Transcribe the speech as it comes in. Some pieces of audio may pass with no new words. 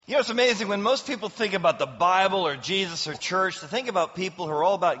You know, it's amazing when most people think about the Bible or Jesus or church, they think about people who are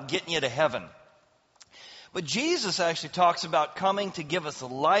all about getting you to heaven. But Jesus actually talks about coming to give us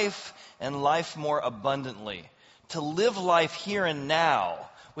life and life more abundantly, to live life here and now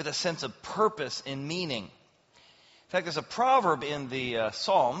with a sense of purpose and meaning. In fact, there's a proverb in the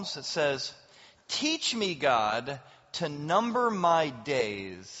Psalms that says, "Teach me, God, to number my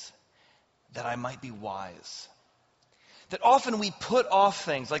days that I might be wise." That often we put off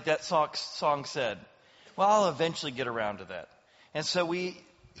things, like that song said. Well, I'll eventually get around to that. And so we're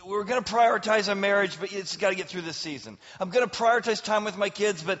going to prioritize our marriage, but it's got to get through this season. I'm going to prioritize time with my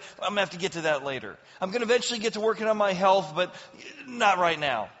kids, but I'm going to have to get to that later. I'm going to eventually get to working on my health, but not right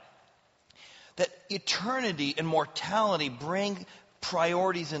now. That eternity and mortality bring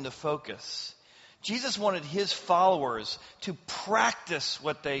priorities into focus. Jesus wanted his followers to practice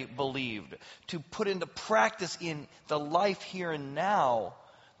what they believed, to put into practice in the life here and now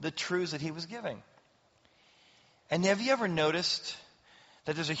the truths that he was giving. And have you ever noticed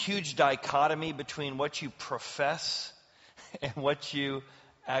that there's a huge dichotomy between what you profess and what you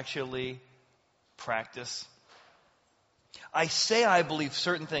actually practice? I say I believe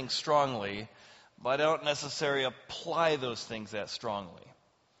certain things strongly, but I don't necessarily apply those things that strongly.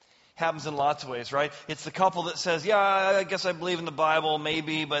 Happens in lots of ways, right? It's the couple that says, yeah, I guess I believe in the Bible,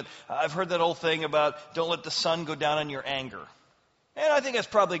 maybe, but I've heard that old thing about don't let the sun go down on your anger. And I think that's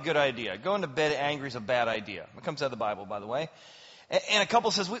probably a good idea. Going to bed angry is a bad idea. It comes out of the Bible, by the way. And a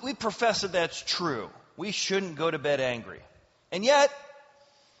couple says, we profess that that's true. We shouldn't go to bed angry. And yet,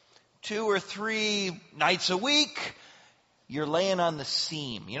 2 or 3 nights a week, you're laying on the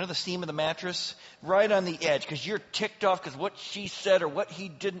seam. You know the seam of the mattress? Right on the edge, because you're ticked off because what she said or what he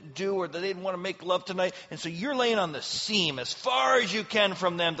didn't do or they didn't want to make love tonight. And so you're laying on the seam as far as you can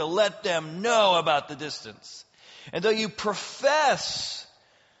from them to let them know about the distance. And though you profess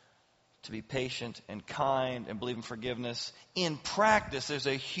to be patient and kind and believe in forgiveness, in practice there's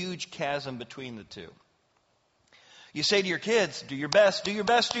a huge chasm between the two. You say to your kids, do your best, do your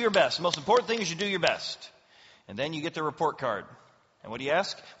best, do your best. The most important thing is you do your best. And then you get the report card. And what do you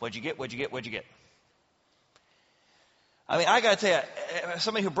ask? What'd you get? What'd you get? What'd you get? I mean, I got to tell you,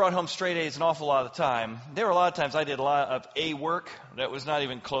 somebody who brought home straight A's an awful lot of the time, there were a lot of times I did a lot of A work that was not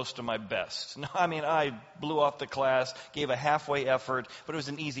even close to my best. I mean, I blew off the class, gave a halfway effort, but it was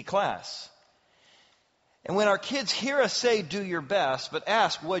an easy class. And when our kids hear us say, do your best, but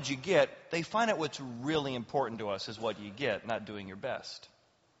ask, what'd you get? They find out what's really important to us is what you get, not doing your best.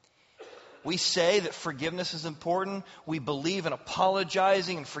 We say that forgiveness is important. We believe in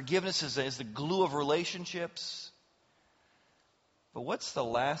apologizing, and forgiveness is the glue of relationships. But what's the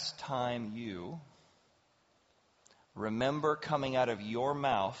last time you remember coming out of your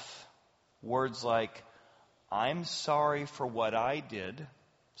mouth words like, I'm sorry for what I did,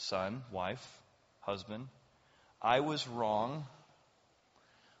 son, wife, husband. I was wrong.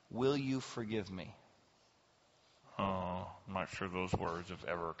 Will you forgive me? Oh, I'm not sure those words have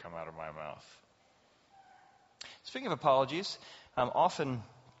ever come out of my mouth. Speaking of apologies, often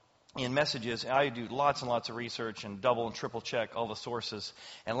in messages, I do lots and lots of research and double and triple check all the sources.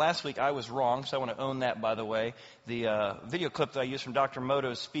 And last week I was wrong, so I want to own that, by the way. The video clip that I used from Dr.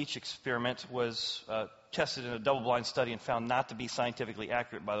 Moto's speech experiment was tested in a double-blind study and found not to be scientifically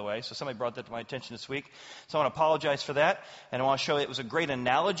accurate, by the way. So somebody brought that to my attention this week. So I want to apologize for that. And I want to show it was a great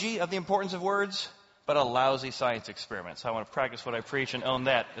analogy of the importance of words, but a lousy science experiment. So I want to practice what I preach and own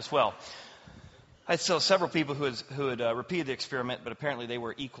that as well. I saw several people who had repeated the experiment, but apparently they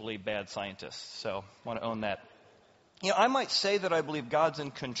were equally bad scientists. So I want to own that. You know, I might say that I believe God's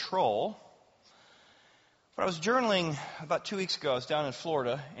in control, but I was journaling about 2 weeks ago. I was down in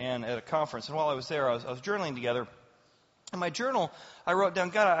Florida and at a conference, and while I was there, I was journaling together. In my journal, I wrote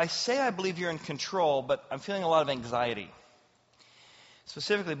down, God, I say I believe you're in control, but I'm feeling a lot of anxiety.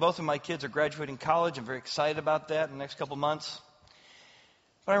 Specifically, both of my kids are graduating college. I'm very excited about that in the next couple months.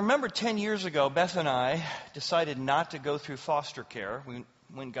 But I remember 10 years ago, Beth and I decided not to go through foster care. We went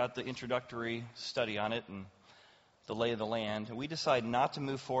and got the introductory study on it and the lay of the land. And we decided not to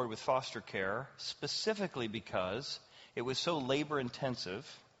move forward with foster care, specifically because it was so labor intensive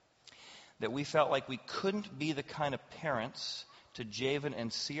that we felt like we couldn't be the kind of parents to Javen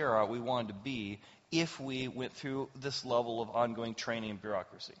and Sierra we wanted to be if we went through this level of ongoing training and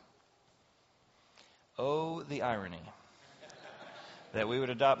bureaucracy. Oh, the irony. That we would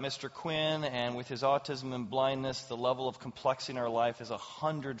adopt Mr. Quinn, and with his autism and blindness, the level of complexity in our life is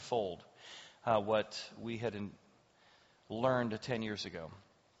 100-fold what we had learned 10 years ago.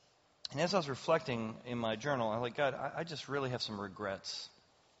 And as I was reflecting in my journal, I was like, God, I just really have some regrets.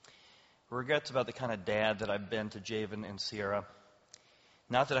 Regrets about the kind of dad that I've been to Javen and Sierra.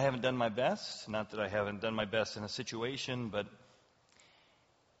 Not that I haven't done my best, not that I haven't done my best in a situation, but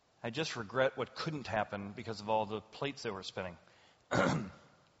I just regret what couldn't happen because of all the plates that were spinning. I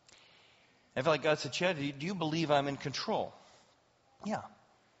felt like God said, Chad, do you believe I'm in control? Yeah.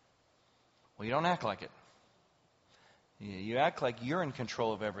 Well, you don't act like it. You act like you're in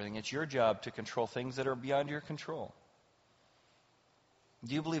control of everything. It's your job to control things that are beyond your control.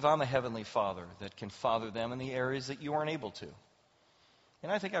 Do you believe I'm a heavenly Father that can father them in the areas that you aren't able to?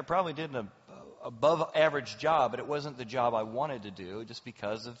 And I think I probably did an above average job, but it wasn't the job I wanted to do just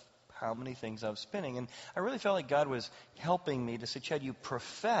because of how many things I was spinning. And I really felt like God was helping me to say, Chad, you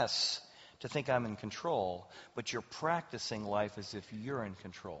profess to think I'm in control, but you're practicing life as if you're in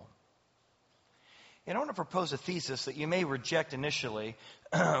control. And I want to propose a thesis that you may reject initially,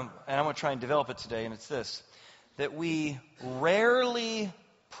 and I'm going to try and develop it today, and it's this, that we rarely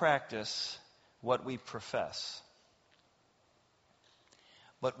practice what we profess,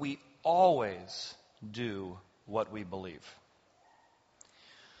 but we always do what we believe.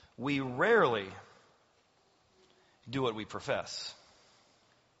 We rarely do what we profess,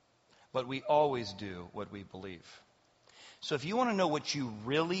 but we always do what we believe. So if you want to know what you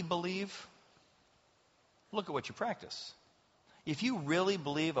really believe, look at what you practice. If you really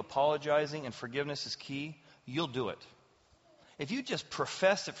believe apologizing and forgiveness is key, you'll do it. If you just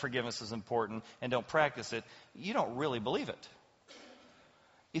profess that forgiveness is important and don't practice it, you don't really believe it.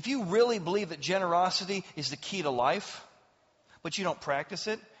 If you really believe that generosity is the key to life, but you don't practice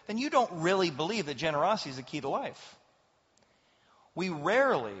it, then you don't really believe that generosity is the key to life. We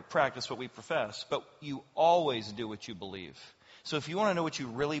rarely practice what we profess, but you always do what you believe. So if you want to know what you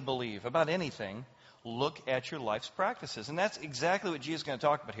really believe about anything, look at your life's practices. And that's exactly what Jesus is going to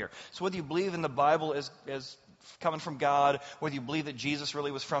talk about here. So whether you believe in the Bible as coming from God, whether you believe that Jesus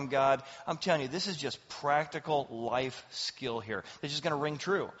really was from God, I'm telling you, this is just practical life skill here. It's just going to ring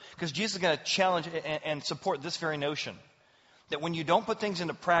true. Because Jesus is going to challenge and support this very notion. That when you don't put things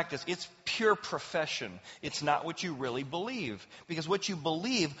into practice, it's pure profession. It's not what you really believe. Because what you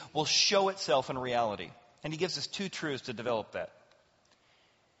believe will show itself in reality. And he gives us two truths to develop that.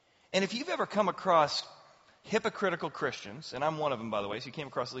 And if you've ever come across hypocritical Christians, and I'm one of them, by the way, so you came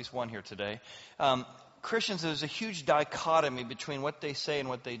across at least one here today, Christians, there's a huge dichotomy between what they say and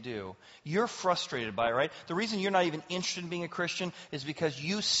what they do. You're frustrated by it, right? The reason you're not even interested in being a Christian is because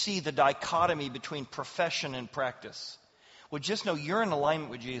you see the dichotomy between profession and practice. Well, just know you're in alignment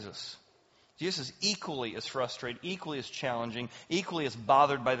with Jesus. Jesus is equally as frustrated, equally as challenging, equally as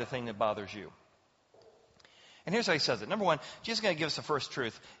bothered by the thing that bothers you. And here's how he says it. Number one, Jesus is going to give us the first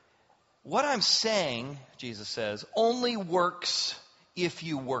truth. What I'm saying, Jesus says, only works if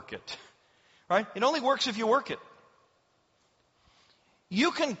you work it. Right? It only works if you work it.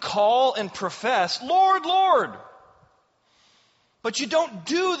 You can call and profess, Lord, Lord, but you don't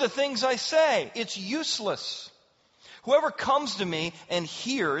do the things I say. It's useless. Whoever comes to me and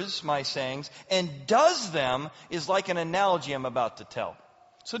hears my sayings and does them is like an analogy I'm about to tell.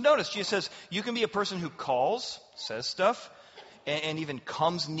 So notice, Jesus says, you can be a person who calls, says stuff, and even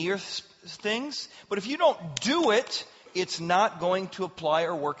comes near things. But if you don't do it, it's not going to apply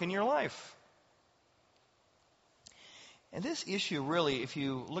or work in your life. And this issue really, if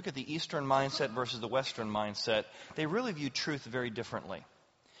you look at the Eastern mindset versus the Western mindset, they really view truth very differently.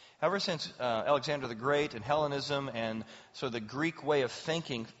 Ever since Alexander the Great and Hellenism and so the Greek way of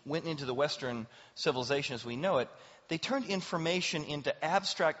thinking went into the Western civilization as we know it, they turned information into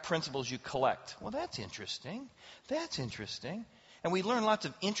abstract principles you collect. Well, that's interesting. That's interesting. And we learn lots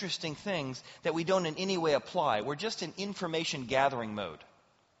of interesting things that we don't in any way apply. We're just in information gathering mode.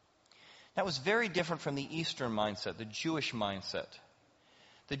 That was very different from the Eastern mindset, the Jewish mindset.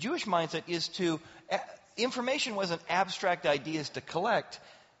 The Jewish mindset is information wasn't abstract ideas to collect.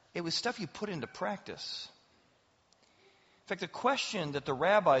 It was stuff you put into practice. In fact, the question that the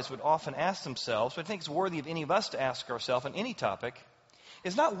rabbis would often ask themselves, but I think it's worthy of any of us to ask ourselves on any topic,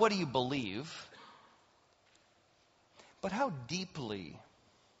 is not what do you believe, but how deeply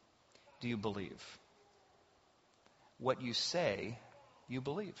do you believe? What you say, you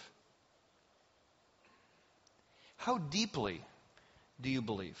believe. How deeply do you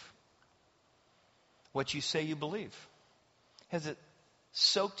believe? What you say you believe. Has it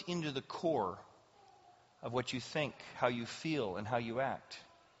soaked into the core of what you think, how you feel, and how you act?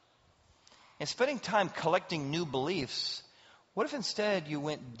 And spending time collecting new beliefs, what if instead you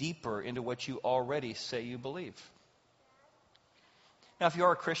went deeper into what you already say you believe? Now, if you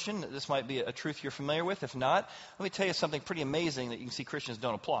are a Christian, this might be a truth you're familiar with. If not, let me tell you something pretty amazing that you can see Christians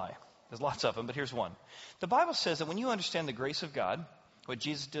don't apply. There's lots of them, but here's one. The Bible says that when you understand the grace of God, what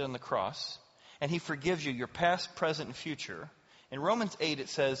Jesus did on the cross, and he forgives you your past, present, and future, In Romans 8 it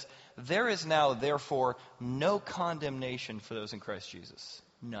says, there is now therefore no condemnation for those in Christ Jesus.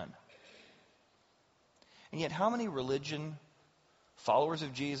 None. And yet how many religion, followers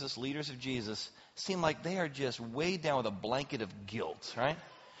of Jesus, leaders of Jesus, seem like they are just weighed down with a blanket of guilt, right?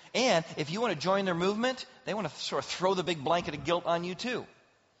 And if you want to join their movement, they want to sort of throw the big blanket of guilt on you too.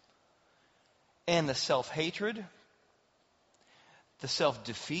 And the self-hatred, the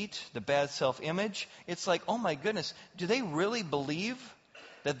self-defeat, the bad self-image, it's like, oh my goodness, do they really believe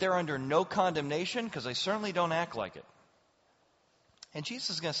that they're under no condemnation? Because they certainly don't act like it. And Jesus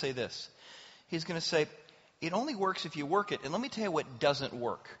is going to say this. He's going to say, it only works if you work it. And let me tell you what doesn't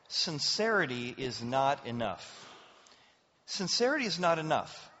work. Sincerity is not enough. Sincerity is not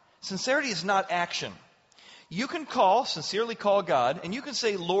enough. Sincerity is not action. You can sincerely call God, and you can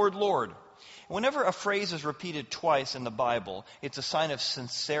say, Lord, Lord. Whenever a phrase is repeated twice in the Bible, it's a sign of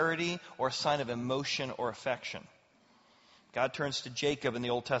sincerity or a sign of emotion or affection. God turns to Jacob in the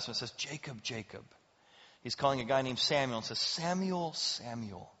Old Testament and says, Jacob, Jacob. He's calling a guy named Samuel and says, Samuel,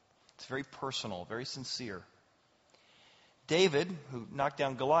 Samuel. It's very personal, very sincere. David, who knocked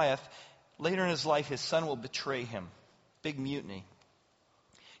down Goliath, later in his life, his son will betray him. Big mutiny.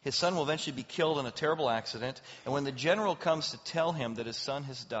 His son will eventually be killed in a terrible accident. And when the general comes to tell him that his son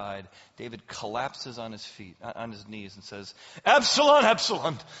has died, David collapses on his knees and says, Absalom,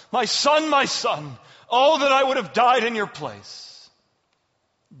 Absalom, my son, oh, that I would have died in your place.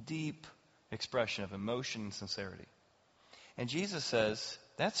 Deep expression of emotion and sincerity. And Jesus says,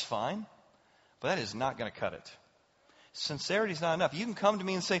 that's fine, but that is not going to cut it. Sincerity is not enough. You can come to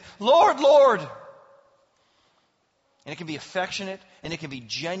me and say, Lord, Lord. And it can be affectionate, and it can be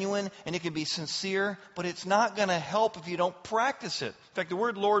genuine, and it can be sincere, but it's not going to help if you don't practice it. In fact, the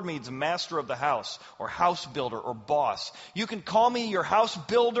word Lord means master of the house, or house builder, or boss. You can call me your house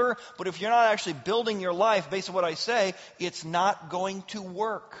builder, but if you're not actually building your life based on what I say, it's not going to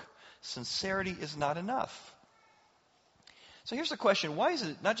work. Sincerity is not enough. So here's the question. Why is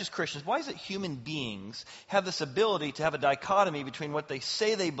it, not just Christians, why is it human beings have this ability to have a dichotomy between what they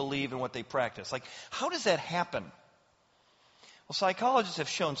say they believe and what they practice? Like, how does that happen? Well, psychologists have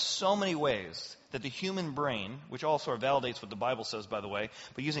shown so many ways that the human brain, which all sort of validates what the Bible says, by the way,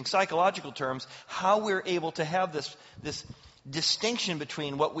 but using psychological terms, how we're able to have this distinction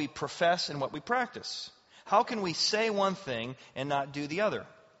between what we profess and what we practice. How can we say one thing and not do the other?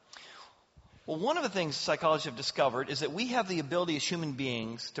 Well, one of the things psychologists have discovered is that we have the ability as human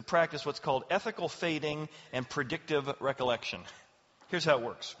beings to practice what's called ethical fading and predictive recollection. Here's how it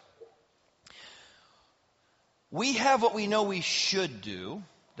works. We have what we know we should do.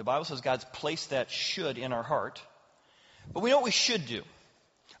 The Bible says God's placed that should in our heart. But we know what we should do.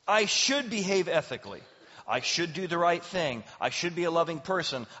 I should behave ethically. I should do the right thing. I should be a loving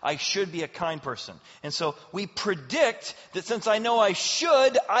person. I should be a kind person. And so we predict that since I know I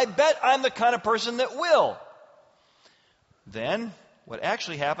should, I bet I'm the kind of person that will. Then what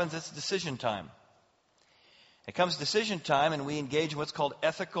actually happens is decision time. It comes decision time and we engage in what's called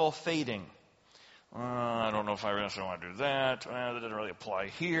ethical fading. I don't know if I really want to do that. That doesn't really apply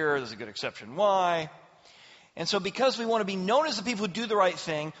here. There's a good exception. Why? And so because we want to be known as the people who do the right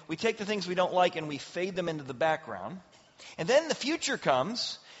thing, we take the things we don't like and we fade them into the background. And then the future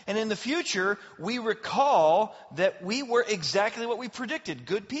comes, and in the future, we recall that we were exactly what we predicted,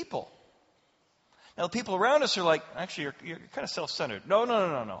 good people. Now, the people around us are like, actually, you're kind of self-centered.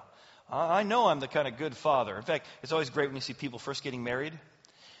 No. I know I'm the kind of good father. In fact, it's always great when you see people first getting married.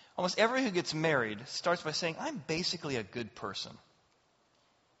 Almost everyone who gets married starts by saying, I'm basically a good person.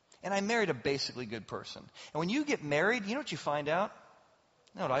 And I married a basically good person. And when you get married, you know what you find out?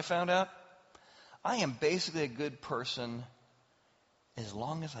 You know what I found out? I am basically a good person as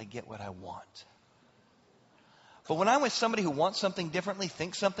long as I get what I want. But when I'm with somebody who wants something differently,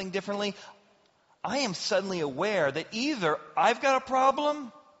 thinks something differently, I am suddenly aware that either I've got a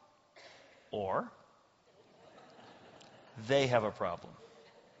problem or they have a problem.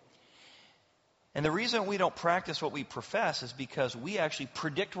 And the reason we don't practice what we profess is because we actually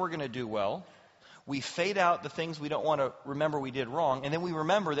predict we're going to do well. We fade out the things we don't want to remember we did wrong, and then we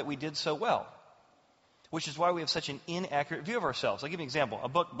remember that we did so well. Which is why we have such an inaccurate view of ourselves. I'll give you an example. A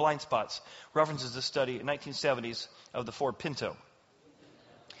book, Blind Spots, references this study in 1970s of the Ford Pinto.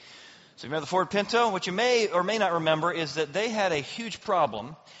 So you remember the Ford Pinto? What you may or may not remember is that they had a huge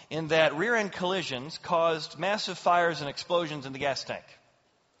problem in that rear-end collisions caused massive fires and explosions in the gas tank.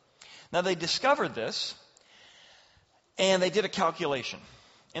 Now, they discovered this, and they did a calculation.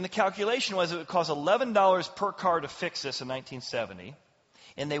 And the calculation was it would cost $11 per car to fix this in 1970.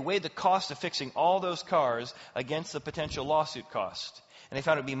 And they weighed the cost of fixing all those cars against the potential lawsuit cost. And they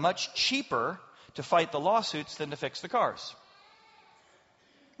found it would be much cheaper to fight the lawsuits than to fix the cars.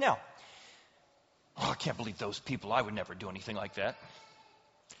 Now, I can't believe those people. I would never do anything like that.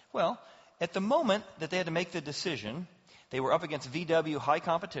 Well, at the moment that they had to make the decision, they were up against VW, high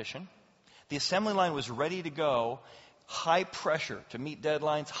competition. The assembly line was ready to go, high pressure to meet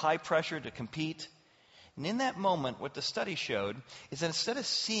deadlines, high pressure to compete. And in that moment, what the study showed is that instead of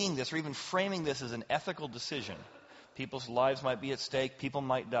seeing this or even framing this as an ethical decision, people's lives might be at stake, people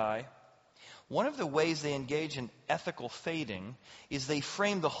might die, one of the ways they engage in ethical fading is they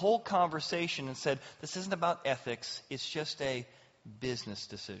framed the whole conversation and said, this isn't about ethics, it's just a business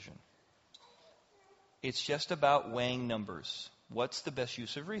decision. It's just about weighing numbers. What's the best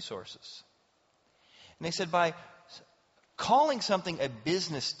use of resources? And they said by calling something a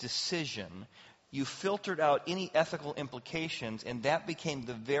business decision, you filtered out any ethical implications, and that became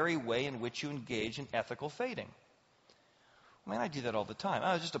the very way in which you engage in ethical fading. Man, I do that all the time.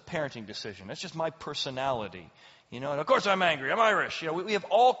 Oh, it's just a parenting decision. That's just my personality. And of course I'm angry. I'm Irish. We have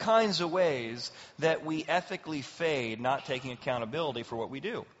all kinds of ways that we ethically fade, not taking accountability for what we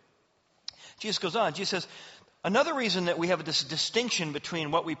do. Jesus goes on. Jesus says, another reason that we have this distinction between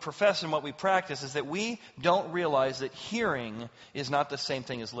what we profess and what we practice is that we don't realize that hearing is not the same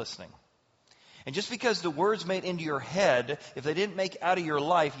thing as listening. And just because the words made into your head, if they didn't make out of your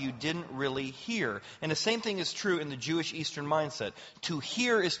life, you didn't really hear. And the same thing is true in the Jewish Eastern mindset. To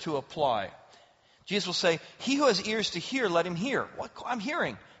hear is to apply. Jesus will say, he who has ears to hear, let him hear. What? I'm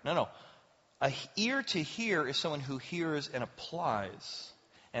hearing. No. An ear to hear is someone who hears and applies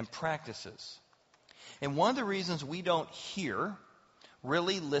and practices. And one of the reasons we don't hear,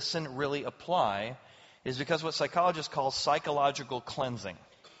 really listen, really apply, is because what psychologists call psychological cleansing.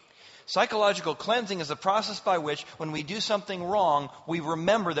 Psychological cleansing is a process by which, when we do something wrong, we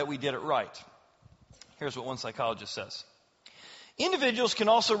remember that we did it right. Here's what one psychologist says. Individuals can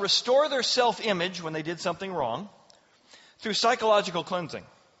also restore their self-image when they did something wrong through psychological cleansing.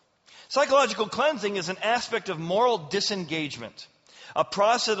 Psychological cleansing is an aspect of moral disengagement, a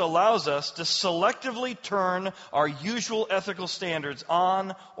process that allows us to selectively turn our usual ethical standards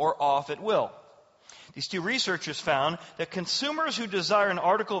on or off at will. These two researchers found that consumers who desire an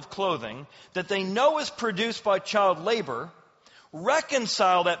article of clothing that they know is produced by child labor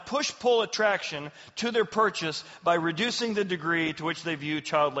reconcile that push-pull attraction to their purchase by reducing the degree to which they view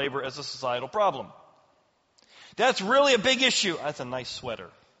child labor as a societal problem. That's really a big issue. That's a nice sweater.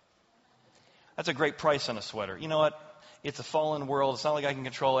 That's a great price on a sweater. You know what? It's a fallen world. It's not like I can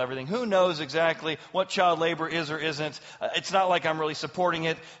control everything. Who knows exactly what child labor is or isn't? It's not like I'm really supporting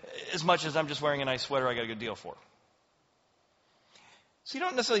it as much as I'm just wearing a nice sweater I got a good deal for. So you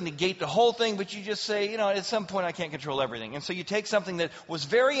don't necessarily negate the whole thing, but you just say, at some point I can't control everything. And so you take something that was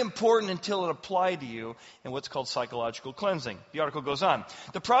very important until it applied to you in what's called psychological cleansing. The article goes on.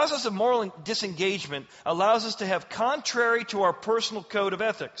 The process of moral disengagement allows us to have contrary to our personal code of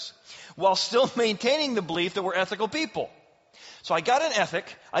ethics, while still maintaining the belief that we're ethical people. So I got an ethic,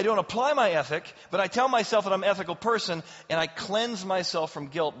 I don't apply my ethic, but I tell myself that I'm an ethical person, and I cleanse myself from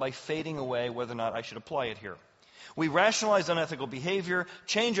guilt by fading away whether or not I should apply it here. We rationalize unethical behavior,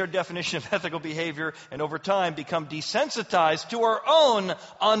 change our definition of ethical behavior, and over time become desensitized to our own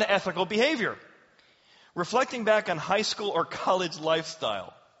unethical behavior. Reflecting back on high school or college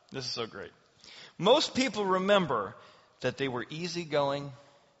lifestyle, this is so great. Most people remember that they were easygoing,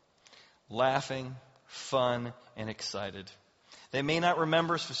 laughing, fun, and excited. They may not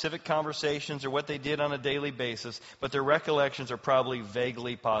remember specific conversations or what they did on a daily basis, but their recollections are probably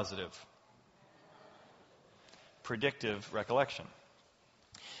vaguely positive. Predictive recollection.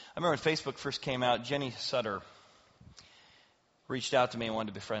 I remember when Facebook first came out, Jenny Sutter reached out to me and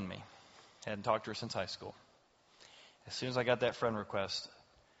wanted to befriend me. Hadn't talked to her since high school. As soon as I got that friend request,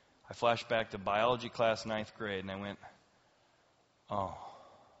 I flashed back to biology class, 9th grade, and I went, oh.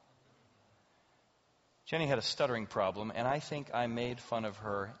 Jenny had a stuttering problem, and I think I made fun of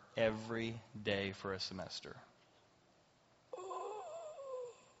her every day for a semester.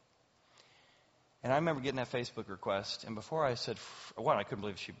 And I remember getting that Facebook request, and before I said, one, I couldn't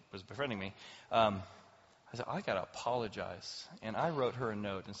believe she was befriending me. I said, I got to apologize. And I wrote her a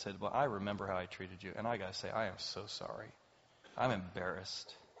note and said, well, I remember how I treated you, and I got to say, I am so sorry. I'm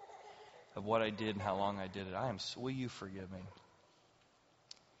embarrassed of what I did and how long I did it. Will you forgive me?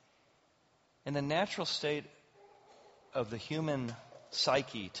 In the natural state of the human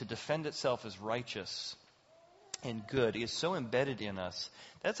psyche to defend itself as righteous and good is so embedded in us.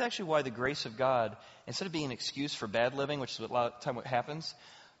 That's actually why the grace of God, instead of being an excuse for bad living, which is a lot of the time what happens,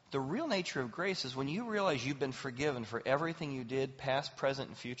 the real nature of grace is when you realize you've been forgiven for everything you did, past, present,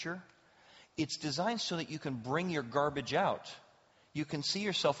 and future, it's designed so that you can bring your garbage out. You can see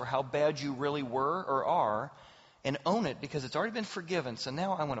yourself for how bad you really were or are, and own it because it's already been forgiven. So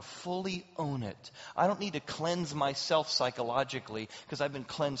now I want to fully own it. I don't need to cleanse myself psychologically because I've been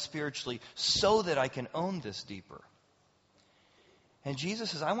cleansed spiritually so that I can own this deeper. And Jesus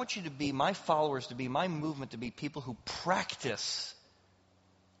says, I want you to be my followers, to be my movement, to be people who practice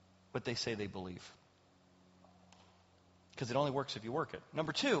what they say they believe. Because it only works if you work it.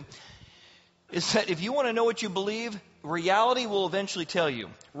 Number 2 is that if you want to know what you believe, reality will eventually tell you.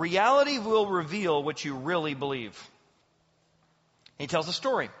 Reality will reveal what you really believe. He tells a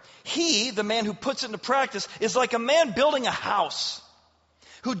story. He, the man who puts it into practice, is like a man building a house,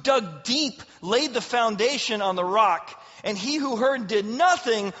 who dug deep, laid the foundation on the rock. And he who heard and did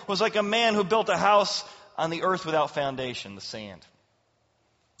nothing was like a man who built a house on the earth without foundation, the sand.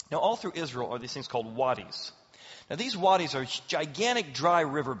 Now, all through Israel are these things called wadis. Now, these wadis are gigantic dry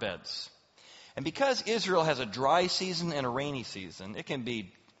riverbeds. And because Israel has a dry season and a rainy season, it can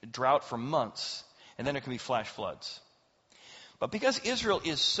be drought for months, and then there can be flash floods. But because Israel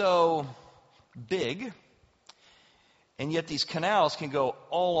is so big, and yet these canals can go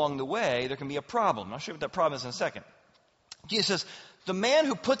all along the way, there can be a problem. I'll show you what that problem is in a second. Jesus says, the man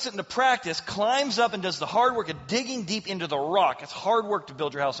who puts it into practice climbs up and does the hard work of digging deep into the rock. It's hard work to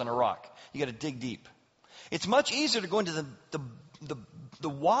build your house on a rock. You got to dig deep. It's much easier to go into the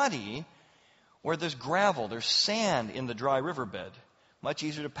wadi where there's gravel, there's sand in the dry riverbed. Much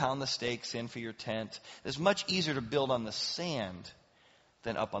easier to pound the stakes in for your tent. It's much easier to build on the sand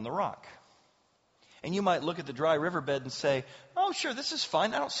than up on the rock. And you might look at the dry riverbed and say, oh, sure, this is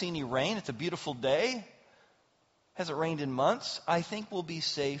fine. I don't see any rain. It's a beautiful day. Hasn't rained in months. I think we'll be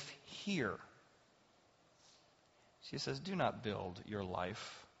safe here. She says, do not build your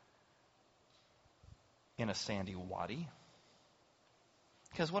life in a sandy wadi.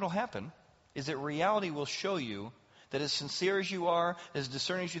 Because what will happen is that reality will show you that as sincere as you are, as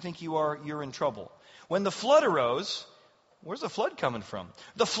discerning as you think you are, you're in trouble. When the flood arose, where's the flood coming from?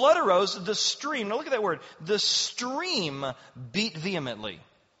 The flood arose, the stream, now look at that word, the stream beat vehemently.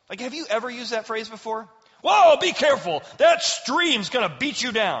 Like, have you ever used that phrase before? Whoa, be careful. That stream's going to beat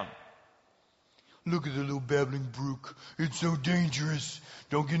you down. Look at the little babbling brook. It's so dangerous.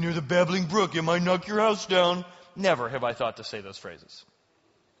 Don't get near the babbling brook. It might knock your house down. Never have I thought to say those phrases.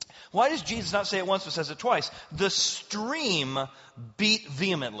 Why does Jesus not say it once but says it twice? The stream beat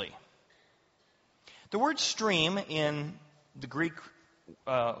vehemently. The word stream in the Greek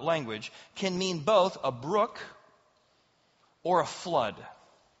language can mean both a brook or a flood.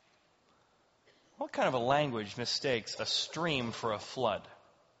 What kind of a language mistakes a stream for a flood?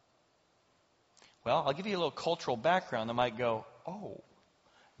 Well, I'll give you a little cultural background that might go, oh,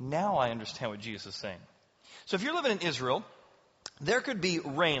 now I understand what Jesus is saying. So if you're living in Israel, there could be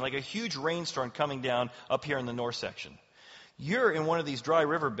rain, like a huge rainstorm coming down up here in the north section. You're in one of these dry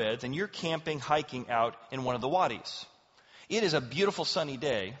riverbeds, and you're camping, hiking out in one of the wadis. It is a beautiful sunny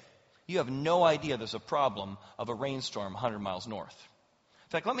day. You have no idea there's a problem of a rainstorm 100 miles north. In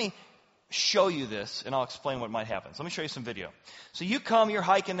fact, let me show you this, and I'll explain what might happen. So let me show you some video. So you're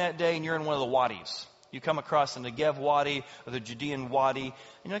hiking that day, and you're in one of the wadis. You come across the Negev Wadi or the Judean Wadi, and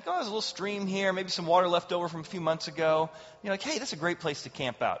you're like, oh, there's a little stream here, maybe some water left over from a few months ago. And you're like, hey, this is a great place to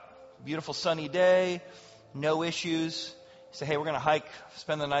camp out. Beautiful sunny day, no issues. You say, hey, we're going to hike,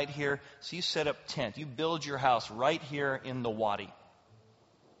 spend the night here. So you set up tent. You build your house right here in the wadi.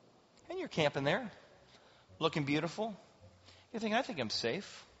 And you're camping there, looking beautiful. You're thinking, I think I'm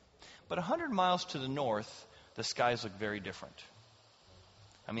safe. But 100 miles to the north, the skies look very different.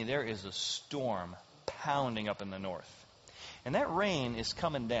 I mean, there is a storm pounding up in the north. And that rain is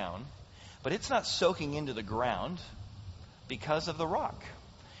coming down, but it's not soaking into the ground because of the rock.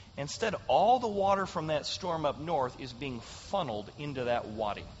 Instead, all the water from that storm up north is being funneled into that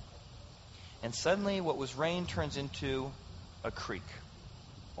wadi. And suddenly, what was rain turns into a creek.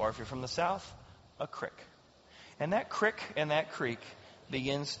 Or if you're from the south, a crick. And that crick and that creek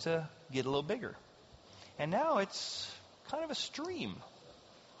begins to get a little bigger. And now it's kind of a stream.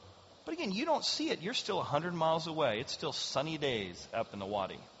 But again, you don't see it. You're still 100 miles away. It's still sunny days up in the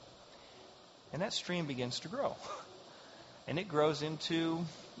wadi. And that stream begins to grow. And it grows into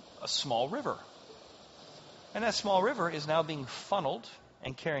a small river. And that small river is now being funneled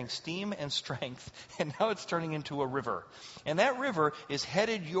and carrying steam and strength. And now it's turning into a river. And that river is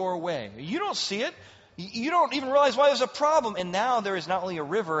headed your way. You don't see it. You don't even realize why there's a problem. And now there is not only a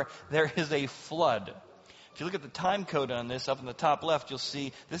river, there is a flood. If you look at the time code on this, up in the top left, you'll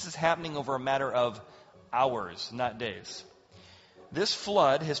see this is happening over a matter of hours, not days. This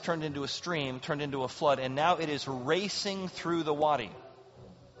flood has turned into a stream, turned into a flood, and now it is racing through the wadi.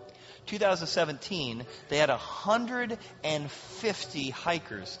 2017, they had 150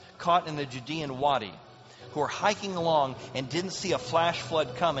 hikers caught in the Judean Wadi. who were hiking along and didn't see a flash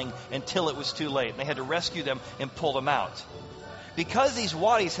flood coming until it was too late. And they had to rescue them and pull them out. Because these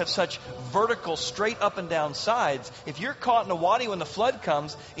wadis have such vertical, straight up and down sides, if you're caught in a wadi when the flood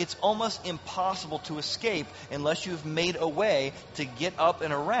comes, it's almost impossible to escape unless you've made a way to get up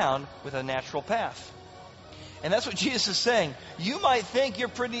and around with a natural path. And that's what Jesus is saying. You might think you're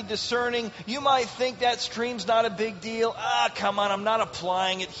pretty discerning. You might think that stream's not a big deal. Come on, I'm not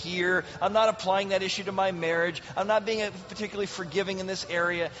applying it here. I'm not applying that issue to my marriage. I'm not being particularly forgiving in this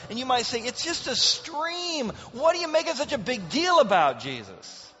area. And you might say, it's just a stream. What are you making such a big deal about,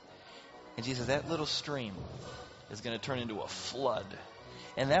 Jesus? And Jesus says, that little stream is going to turn into a flood.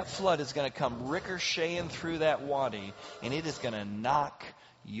 And that flood is going to come ricocheting through that wadi, and it is going to knock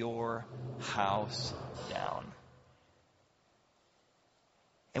your house down.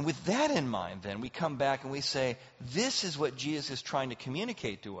 And with that in mind, then, we come back and we say, this is what Jesus is trying to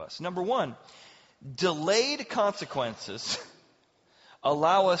communicate to us. Number one, delayed consequences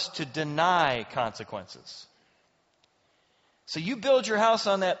allow us to deny consequences. So you build your house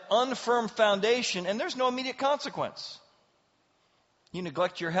on that unfirm foundation, and there's no immediate consequence. You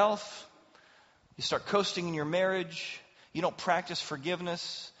neglect your health. You start coasting in your marriage. You don't practice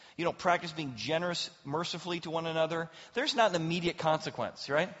forgiveness. You don't practice being generous mercifully to one another. There's not an immediate consequence,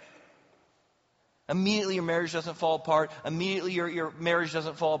 right? Immediately your marriage doesn't fall apart. Immediately your marriage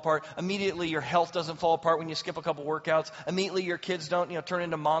doesn't fall apart. Immediately your health doesn't fall apart when you skip a couple workouts. Immediately your kids don't turn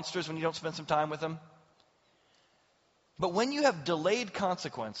into monsters when you don't spend some time with them. But when you have delayed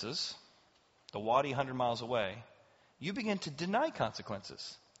consequences, the wadi 100 miles away, you begin to deny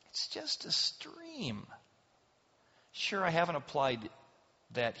consequences. It's just a stream. Sure, I haven't applied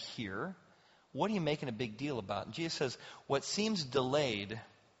that here. What are you making a big deal about? And Jesus says, what seems delayed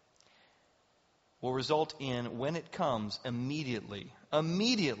will result in, when it comes, immediately,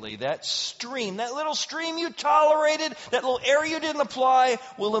 that stream, that little stream you tolerated, that little area you didn't apply,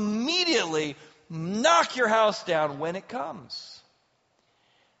 will immediately knock your house down when it comes.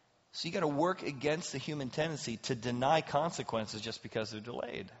 So you got to work against the human tendency to deny consequences just because they're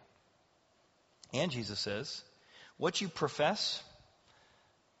delayed. And Jesus says, what you profess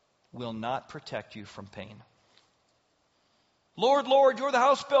will not protect you from pain. Lord, Lord, you're the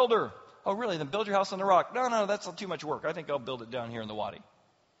house builder. Oh, really? Then build your house on the rock. No, that's too much work. I think I'll build it down here in the wadi.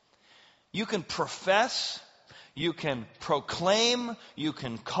 You can profess, you can proclaim, you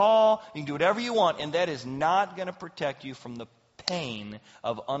can call, you can do whatever you want, and that is not going to protect you from the pain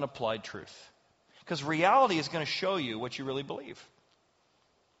of unapplied truth. Because reality is going to show you what you really believe.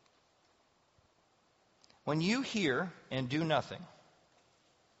 When you hear and do nothing,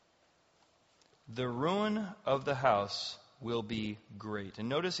 the ruin of the house will be great. And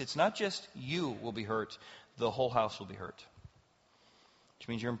notice, it's not just you will be hurt, the whole house will be hurt. Which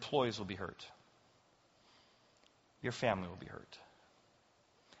means your employees will be hurt. Your family will be hurt.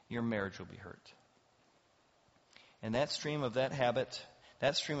 Your marriage will be hurt. And that stream of that habit,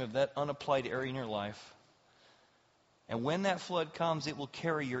 that stream of that unapplied area in your life, and when that flood comes, it will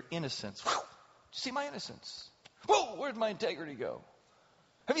carry your innocence. Whew! Did you see my innocence? Whoa, where'd my integrity go?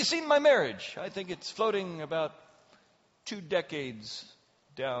 Have you seen my marriage? I think it's floating about 2 decades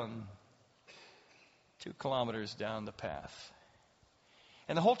down, 2 kilometers down the path.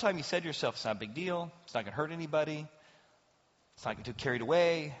 And the whole time you said to yourself, it's not a big deal. It's not going to hurt anybody. It's not going to get carried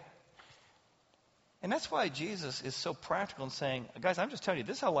away. And that's why Jesus is so practical in saying, guys, I'm just telling you,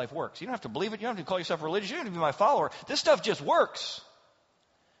 this is how life works. You don't have to believe it. You don't have to call yourself religious. You don't have to be my follower. This stuff just works.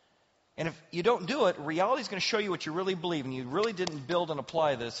 And if you don't do it, reality is going to show you what you really believe, and you really didn't build and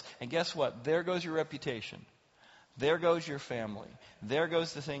apply this. And guess what? There goes your reputation. There goes your family. There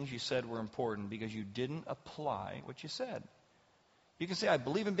goes the things you said were important because you didn't apply what you said. You can say, I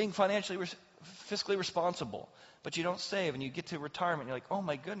believe in being fiscally responsible, but you don't save, and you get to retirement, and you're like, oh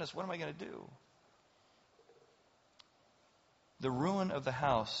my goodness, what am I going to do? The ruin of the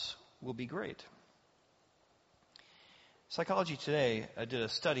house will be great. Psychology Today did a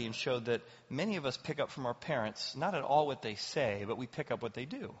study and showed that many of us pick up from our parents, not at all what they say, but we pick up what they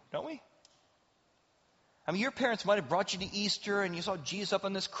do, don't we? I mean, your parents might have brought you to Easter and you saw Jesus up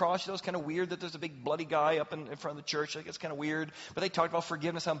on this cross. You know, it's kind of weird that there's a big bloody guy up in front of the church. Like, it's kind of weird. But they talked about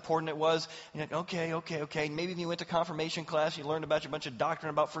forgiveness, how important it was. And you're like, okay. And maybe when you went to confirmation class, you learned about a bunch of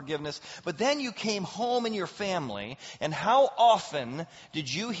doctrine about forgiveness. But then you came home in your family, and how often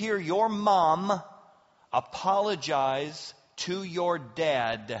did you hear your mom apologize to your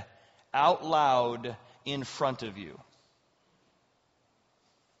dad out loud in front of you?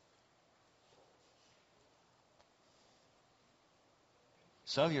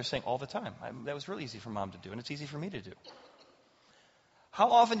 Some of you are saying all the time. That was really easy for mom to do, and it's easy for me to do. How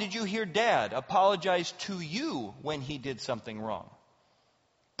often did you hear Dad apologize to you when he did something wrong?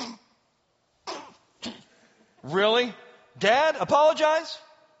 Really? Dad, apologize?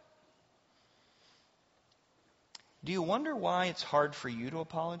 Do you wonder why it's hard for you to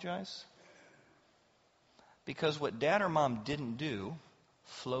apologize? Because what Dad or Mom didn't do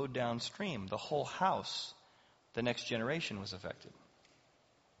flowed downstream. The whole house, the next generation was affected.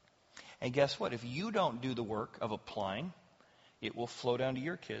 And guess what? If you don't do the work of applying, it will flow down to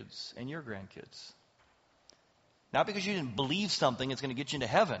your kids and your grandkids. Not because you didn't believe something that's going to get you into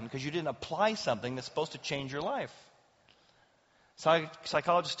heaven, because you didn't apply something that's supposed to change your life.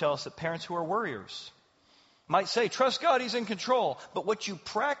 Psychologists tell us that parents who are worriers might say, trust God, He's in control. But what you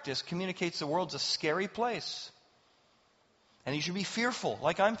practice communicates the world's a scary place. And you should be fearful,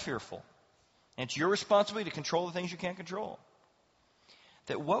 like I'm fearful. And it's your responsibility to control the things you can't control.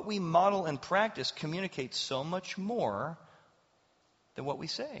 That what we model and practice communicates so much more than what we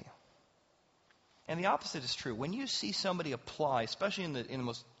say. And the opposite is true. When you see somebody apply, especially in the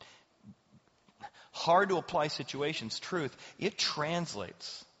most hard to apply situations, truth, it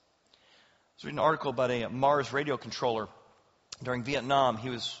translates. I was reading an article about a Mars radio controller. During Vietnam, he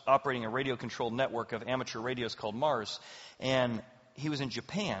was operating a radio-controlled network of amateur radios called Mars. And he was in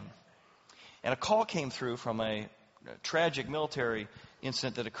Japan. And a call came through from a tragic military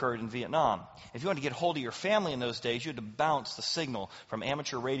incident that occurred in Vietnam. If you wanted to get hold of your family in those days, you had to bounce the signal from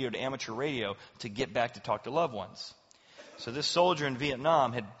amateur radio to get back to talk to loved ones. So this soldier in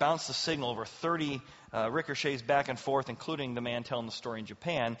Vietnam had bounced the signal over 30 ricochets back and forth, including the man telling the story in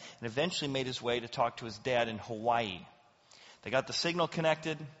Japan, and eventually made his way to talk to his dad in Hawaii. They got the signal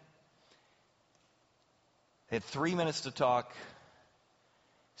connected. They had 3 minutes to talk.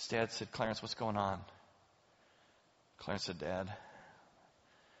 His dad said, Clarence, what's going on? Clarence said, Dad,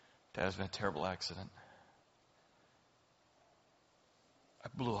 there's been a terrible accident. I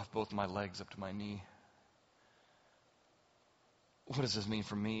blew off both my legs up to my knee. What does this mean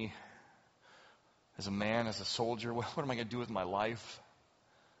for me? As a man, as a soldier, what am I going to do with my life?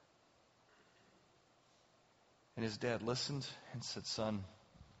 And his dad listened and said, Son,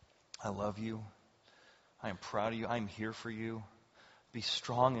 I love you. I am proud of you. I am here for you. Be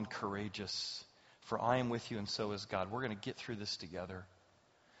strong and courageous, for I am with you and so is God. We're going to get through this together.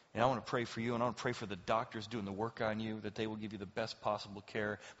 And I want to pray for you, and I want to pray for the doctors doing the work on you, that they will give you the best possible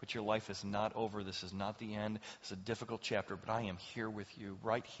care. But your life is not over. This is not the end. It's a difficult chapter, but I am here with you,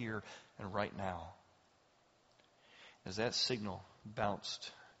 right here and right now. As that signal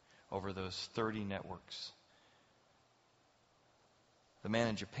bounced over those 30 networks, the man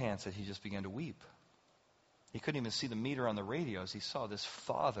in Japan said he just began to weep. He couldn't even see the meter on the radio as he saw this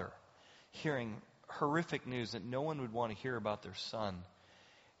father hearing horrific news that no one would want to hear about their son,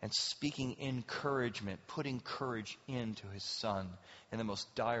 and speaking encouragement, putting courage into his son in the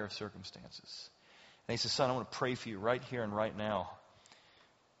most dire of circumstances. And he says, Son, I want to pray for you right here and right now.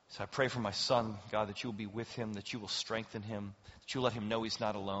 So I pray for my son, God, that you will be with him, that you will strengthen him, that you'll let him know he's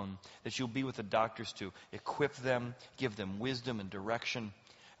not alone, that you'll be with the doctors to equip them, give them wisdom and direction.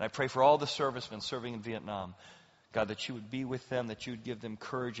 And I pray for all the servicemen serving in Vietnam, God, that you would be with them, that you would give them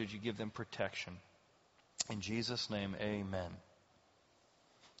courage, that you give them protection. In Jesus' name, amen.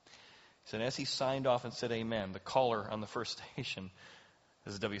 So as he signed off and said amen, the caller on the first station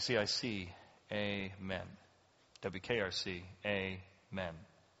is WCIC, amen. WKRC, amen.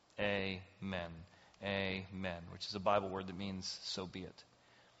 Amen. Amen. Which is a Bible word that means so be it.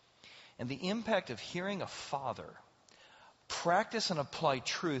 And the impact of hearing a father practice and apply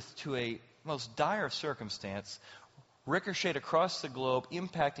truth to a most dire circumstance ricocheted across the globe,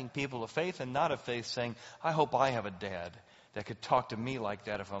 impacting people of faith and not of faith, saying, I hope I have a dad that could talk to me like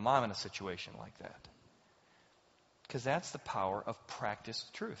that if I'm in a situation like that. Because that's the power of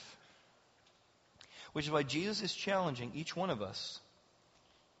practiced truth. Which is why Jesus is challenging each one of us.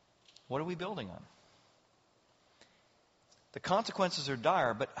 What are we building on? The consequences are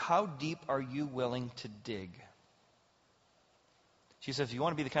dire, but how deep are you willing to dig? She says, if you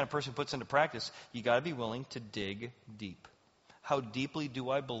want to be the kind of person who puts into practice, you got to be willing to dig deep. How deeply do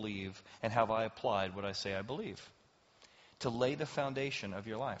I believe, and have I applied what I say I believe? To lay the foundation of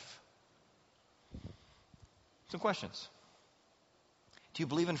your life. Some questions. Do you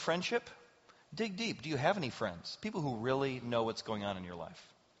believe in friendship? Dig deep. Do you have any friends? People who really know what's going on in your life.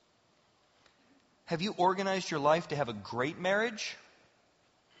 Have you organized your life to have a great marriage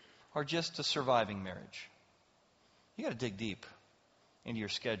or just a surviving marriage? You got to dig deep into your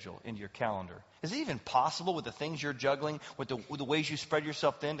schedule, into your calendar. Is it even possible with the things you're juggling, with the ways you spread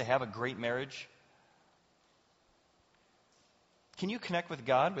yourself thin, to have a great marriage? Can you connect with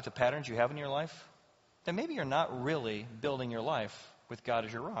God with the patterns you have in your life? Then maybe you're not really building your life with God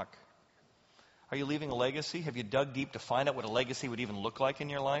as your rock? Are you leaving a legacy? Have you dug deep to find out what a legacy would even look like in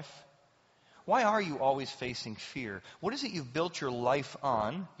your life? Why are you always facing fear? What is it you've built your life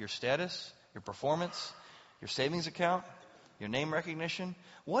on? Your status, your performance, your savings account, your name recognition?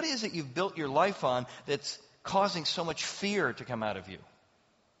 What is it you've built your life on that's causing so much fear to come out of you?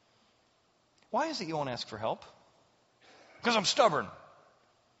 Why is it you won't ask for help? Because I'm stubborn.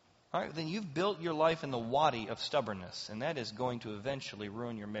 All right, then you've built your life in the wadi of stubbornness, and that is going to eventually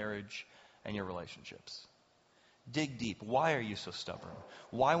ruin your marriage and your relationships. Dig deep. Why are you so stubborn?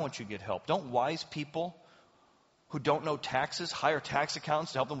 Why won't you get help? Don't wise people who don't know taxes hire tax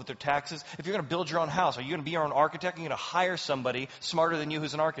accountants to help them with their taxes? If you're going to build your own house, are you going to be your own architect? Are you going to hire somebody smarter than you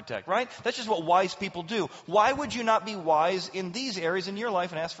who's an architect, right? That's just what wise people do. Why would you not be wise in these areas in your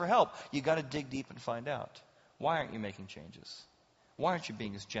life and ask for help? You got to dig deep and find out. Why aren't you making changes? Why aren't you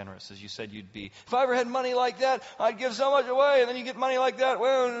being as generous as you said you'd be? If I ever had money like that, I'd give so much away, and then you get money like that.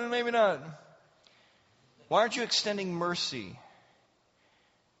 Well, maybe not. Why aren't you extending mercy?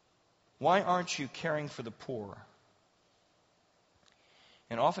 Why aren't you caring for the poor?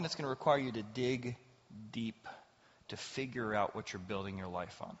 And often it's going to require you to dig deep to figure out what you're building your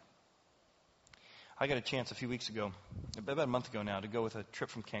life on. I got a chance a few weeks ago, about a month ago now, to go with a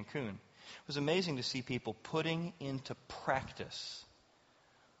trip from Cancun. It was amazing to see people putting into practice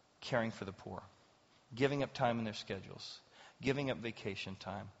caring for the poor, giving up time in their schedules, giving up vacation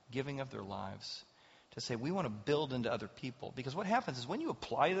time, giving up their lives to say, we want to build into other people. Because what happens is when you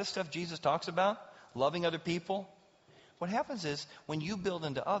apply this stuff Jesus talks about, loving other people, what happens is when you build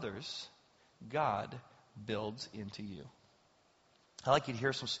into others, God builds into you. I'd like you to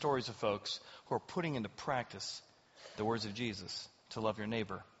hear some stories of folks who are putting into practice the words of Jesus to love your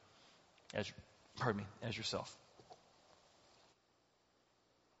neighbor as yourself.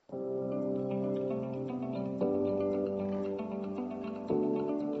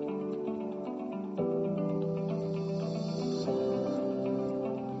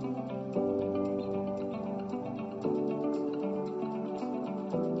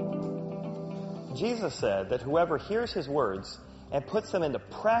 Jesus said that whoever hears his words and puts them into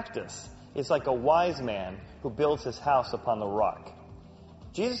practice is like a wise man who builds his house upon the rock.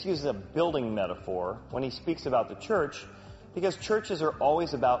 Jesus uses a building metaphor when he speaks about the church because churches are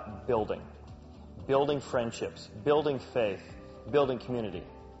always about building. Building friendships, building faith, building community.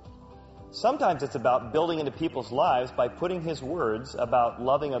 Sometimes it's about building into people's lives by putting his words about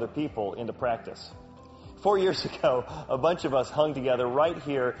loving other people into practice. 4 years ago, a bunch of us hung together right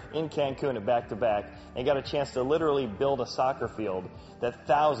here in Cancun at Back to Back and got a chance to literally build a soccer field that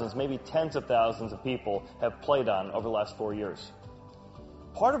thousands, maybe tens of thousands of people have played on over the last 4 years.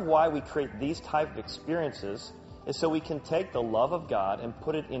 Part of why we create these type of experiences is so we can take the love of God and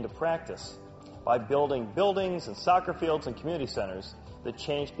put it into practice by building buildings and soccer fields and community centers that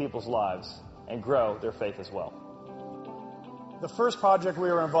change people's lives and grow their faith as well. The first project we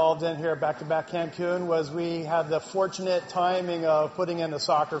were involved in here at Back to Back Cancun was we had the fortunate timing of putting in the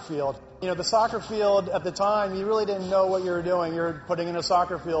soccer field. You know, the soccer field at the time, you really didn't know what you were doing. You were putting in a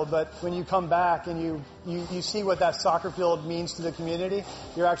soccer field, but when you come back and you see what that soccer field means to the community,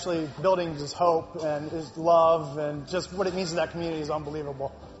 you're actually building just hope and just love, and just what it means to that community is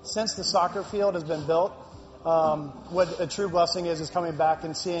unbelievable. Since the soccer field has been built, what a true blessing is coming back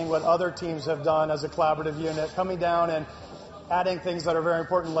and seeing what other teams have done as a collaborative unit, coming down and adding things that are very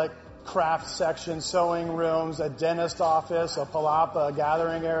important like craft sections, sewing rooms, a dentist office, a palapa, a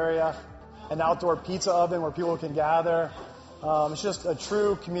gathering area, an outdoor pizza oven where people can gather. It's just a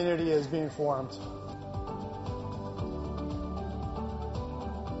true community is being formed.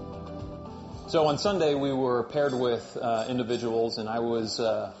 So on Sunday we were paired with individuals, and I was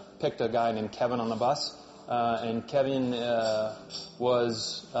picked a guy named Kevin on the bus. And Kevin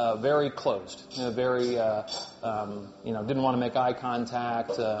was very closed, very, didn't want to make eye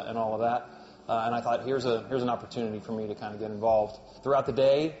contact and all of that. And I thought, here's an opportunity for me to kind of get involved. Throughout the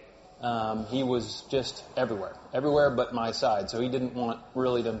day, he was just everywhere but my side. So he didn't want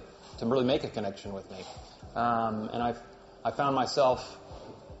really to really make a connection with me. And I found myself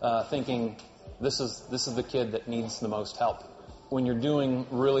thinking, this is the kid that needs the most help. When you're doing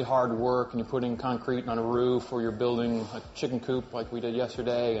really hard work and you're putting concrete on a roof or you're building a chicken coop like we did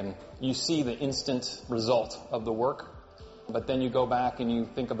yesterday, and you see the instant result of the work, but then you go back and you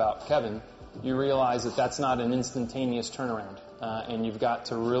think about Kevin, you realize that that's not an instantaneous turnaround, and you've got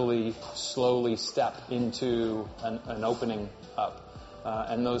to really slowly step into an opening up,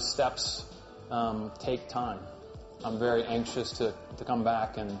 and those steps take time. I'm very anxious to come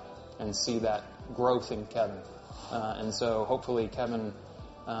back and see that growth in Kevin. And so hopefully Kevin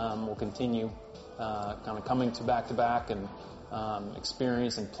will continue kind of coming to back and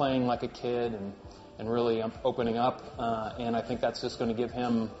experience and playing like a kid and really opening up. And I think that's just going to give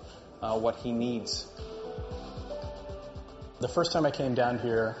him what he needs. The first time I came down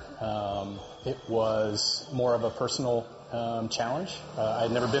here, it was more of a personal challenge. I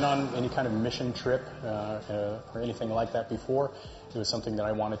had never been on any kind of mission trip or anything like that before. It was something that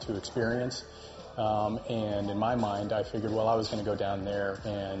I wanted to experience. And in my mind, I figured, well, I was going to go down there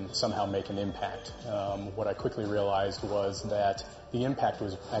and somehow make an impact. What I quickly realized was that the impact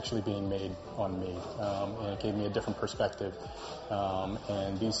was actually being made on me, and it gave me a different perspective.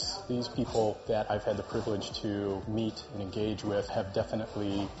 And these people that I've had the privilege to meet and engage with have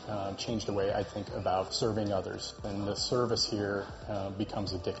definitely changed the way I think about serving others. And the service here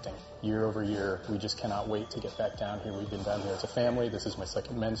becomes addicting. Year over year, we just cannot wait to get back down here. We've been down here as a family. This is my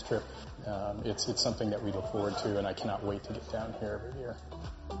second men's trip. It's something that we look forward to, and I cannot wait to get down here every year.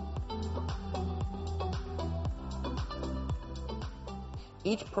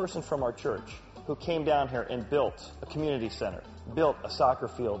 Each person from our church who came down here and built a community center, built a soccer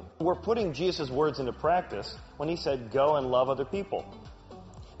field, we're putting Jesus' words into practice when he said, go and love other people.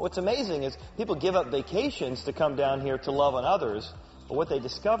 What's amazing is people give up vacations to come down here to love on others, but what they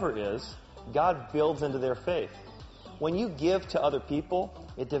discover is God builds into their faith. When you give to other people,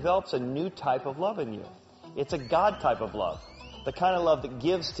 it develops a new type of love in you. It's a God type of love. The kind of love that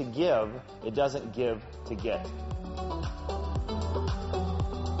gives to give, it doesn't give to get.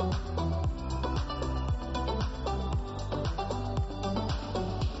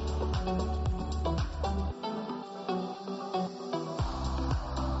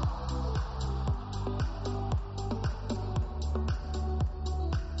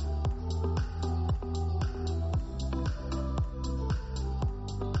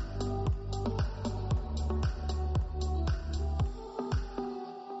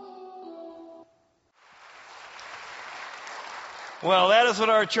 Well, that is what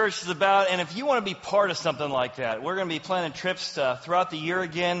our church is about, and if you want to be part of something like that, we're going to be planning trips throughout the year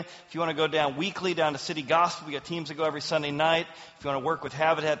again. If you want to go down weekly down to City Gospel, we got teams that go every Sunday night. If you want to work with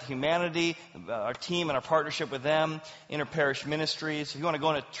Habitat for Humanity, our team and our partnership with them, Interparish Ministries. If you want to go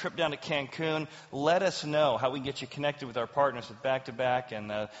on a trip down to Cancun, let us know how we can get you connected with our partners with Back to Back and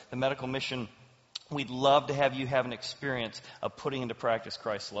the Medical Mission. We'd love to have you have an experience of putting into practice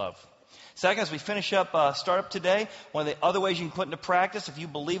Christ's love. Second, as we finish up Startup today, one of the other ways you can put into practice, if you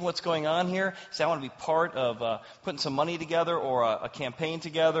believe in what's going on here, say I want to be part of putting some money together or a campaign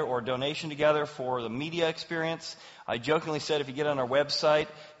together or a donation together for the media experience. I jokingly said if you get on our website,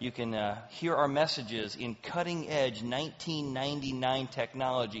 you can hear our messages in cutting-edge 1999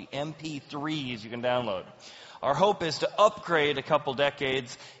 technology, MP3s you can download. Our hope is to upgrade a couple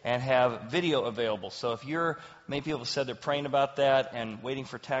decades and have video available. So if many people have said they're praying about that and waiting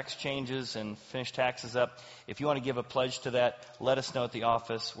for tax changes and finish taxes up. If you want to give a pledge to that, let us know at the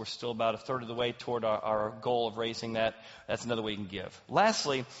office. We're still about a third of the way toward our goal of raising that. That's another way you can give.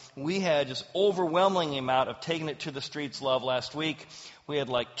 Lastly, we had just overwhelming amount of Taking It to the Streets love last week. We had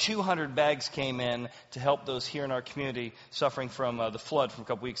like 200 bags came in to help those here in our community suffering from the flood from a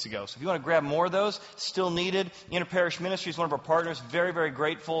couple weeks ago. So if you want to grab more of those, still needed. Interparish Ministries is one of our partners. Very, very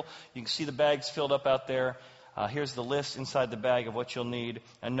grateful. You can see the bags filled up out there. Here's the list inside the bag of what you'll need.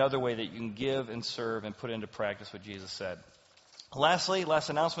 Another way that you can give and serve and put into practice what Jesus said. Lastly, last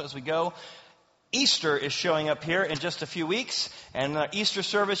announcement as we go. Easter is showing up here in just a few weeks. And Easter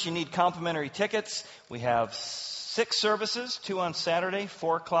service, you need complimentary tickets. We have 6 services, 2 on Saturday,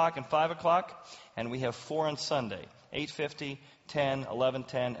 4 o'clock and 5 o'clock. And we have 4 on Sunday, 8:50, 10,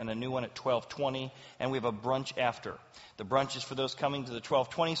 11:10, and a new one at 12:20. And we have a brunch after. The brunch is for those coming to the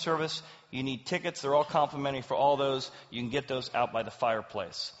 12:20 service. You need tickets. They're all complimentary for all those. You can get those out by the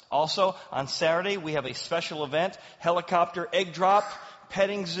fireplace. Also, on Saturday, we have a special event, helicopter egg drop,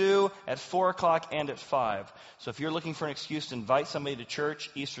 petting zoo at 4 o'clock and at 5. So if you're looking for an excuse to invite somebody to church,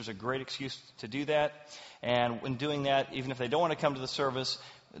 Easter's a great excuse to do that. And when doing that, even if they don't want to come to the service,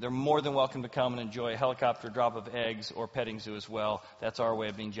 they're more than welcome to come and enjoy a helicopter drop of eggs or petting zoo as well. That's our way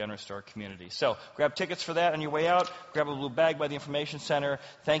of being generous to our community. So grab tickets for that on your way out. Grab a blue bag by the Information Center.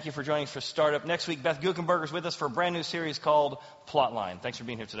 Thank you for joining us for Startup. Next week, Beth Guckenberger is with us for a brand new series called Plotline. Thanks for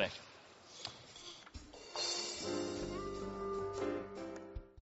being here today.